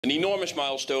An enormous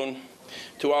milestone.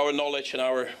 To our knowledge and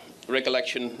our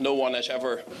recollection, no one has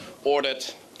ever ordered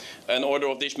an order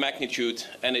of this magnitude,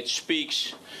 and it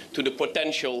speaks to the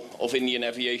potential of Indian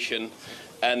aviation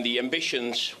and the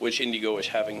ambitions which IndiGo is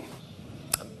having.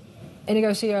 IndiGo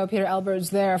CEO Peter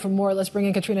Elbert's there for more. Let's bring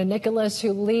in Katrina Nicholas,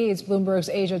 who leads Bloomberg's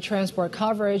Asia transport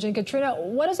coverage. And Katrina,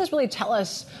 what does this really tell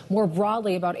us more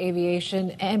broadly about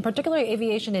aviation, and particularly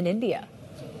aviation in India?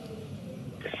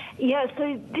 Yeah,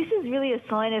 so this is really a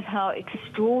sign of how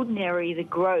extraordinary the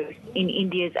growth in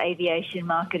India's aviation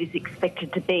market is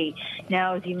expected to be.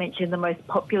 Now, as you mentioned, the most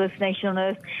populous nation on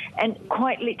earth, and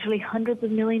quite literally hundreds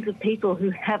of millions of people who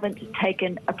haven't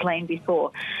taken a plane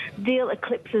before. The deal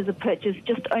eclipses a purchase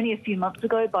just only a few months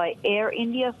ago by Air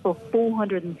India for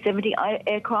 470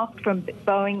 aircraft from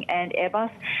Boeing and Airbus,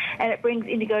 and it brings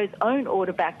IndiGo's own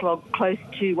order backlog close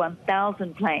to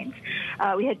 1,000 planes.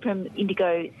 We heard from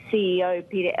IndiGo CEO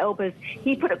Peter Elbers.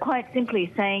 He put it quite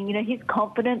simply, saying, he's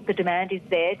confident the demand is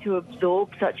there to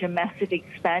absorb such a massive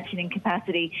expansion in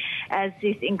capacity as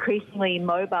this increasingly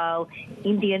mobile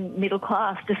Indian middle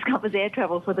class discovers air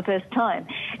travel for the first time.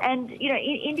 And,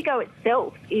 IndiGo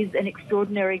itself is an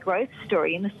extraordinary growth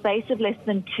story. In the space of less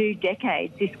than 2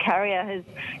 decades, this carrier has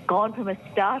gone from a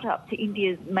startup to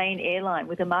India's main airline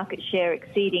with a market share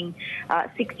exceeding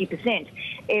 60%.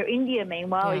 Air India,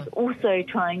 meanwhile, is also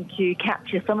trying to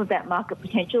capture some of that market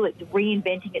potential. It's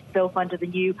reinventing itself under the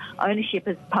new ownership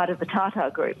as part of the Tata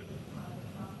Group.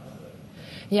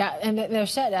 Yeah, and they're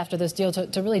set after this deal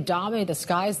to really dominate the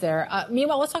skies there.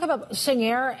 Meanwhile, let's talk about Sing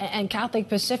Air and Cathay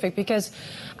Pacific, because,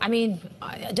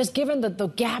 just given the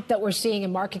gap that we're seeing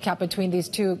in market cap between these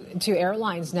two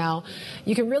airlines now,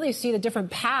 you can really see the different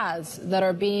paths that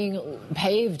are being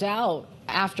paved out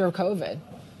after COVID.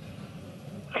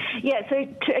 Yeah, so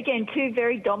again, two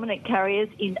very dominant carriers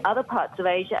in other parts of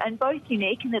Asia, and both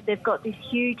unique in that they've got this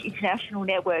huge international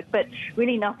network, but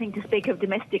really nothing to speak of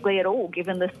domestically at all,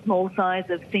 given the small size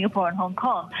of Singapore and Hong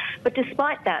Kong. But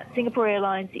despite that, Singapore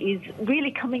Airlines is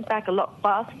really coming back a lot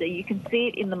faster. You can see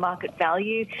it in the market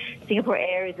value. Singapore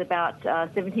Air is about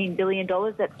 $17 billion.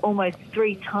 That's almost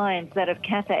 3 times that of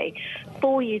Cathay.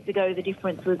 4 years ago, the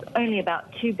difference was only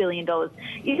about $2 billion.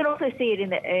 You can also see it in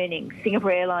the earnings.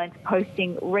 Singapore Airlines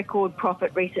posting record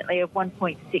profit recently of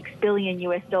 $1.6 billion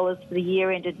for the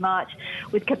year ended March,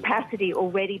 with capacity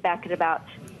already back at about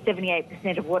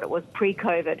 78% of what it was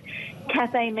pre-COVID.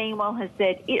 Cathay, meanwhile, has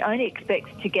said it only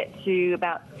expects to get to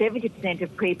about 70%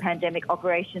 of pre-pandemic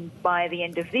operations by the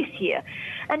end of this year.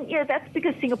 And, that's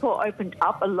because Singapore opened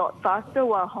up a lot faster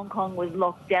while Hong Kong was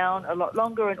locked down a lot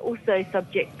longer, and also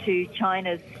subject to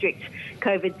China's strict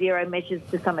COVID zero measures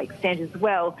to some extent as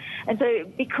well. And so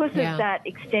because of that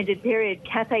extended period,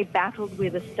 Cathay battled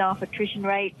with a staff attrition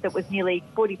rate that was nearly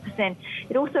 40%.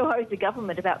 It also owes the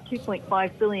government about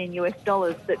 $2.5 billion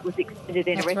that was extended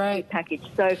in a rescue package.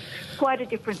 So quite a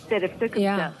different set of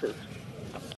circumstances. Yeah.